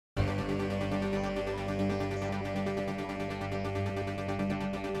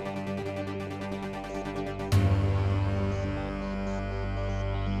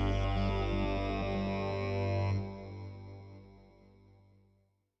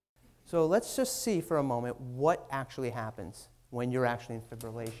So let's just see for a moment what actually happens when you're actually in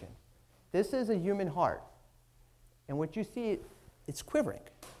fibrillation. This is a human heart. And what you see, it's quivering.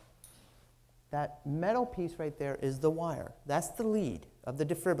 That metal piece right there is the wire. That's the lead of the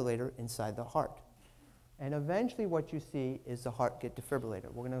defibrillator inside the heart. And eventually what you see is the heart get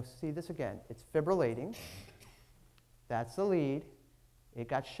defibrillated. We're going to see this again. It's fibrillating. That's the lead. It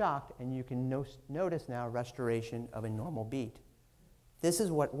got shocked, and you can notice now restoration of a normal beat. This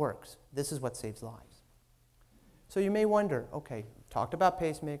is what works. This is what saves lives. So you may wonder, okay, talked about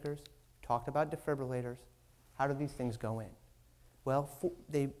pacemakers, talked about defibrillators. How do these things go in? Well,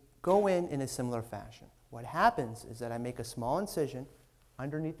 they go in a similar fashion. What happens is that I make a small incision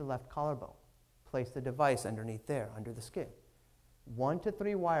underneath the left collarbone. Place the device underneath there, under the skin. 1 to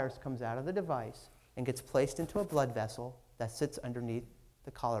 3 wires comes out of the device and gets placed into a blood vessel that sits underneath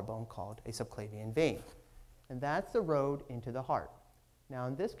the collarbone called a subclavian vein. And that's the road into the heart. Now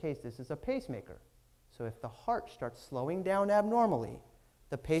in this case, this is a pacemaker. So if the heart starts slowing down abnormally,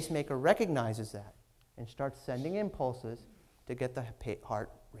 the pacemaker recognizes that and starts sending impulses to get the heart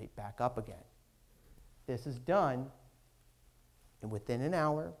rate back up again. This is done within an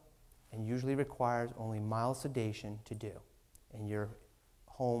hour and usually requires only mild sedation to do. And you're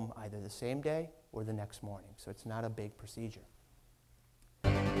home either the same day or the next morning. So it's not a big procedure.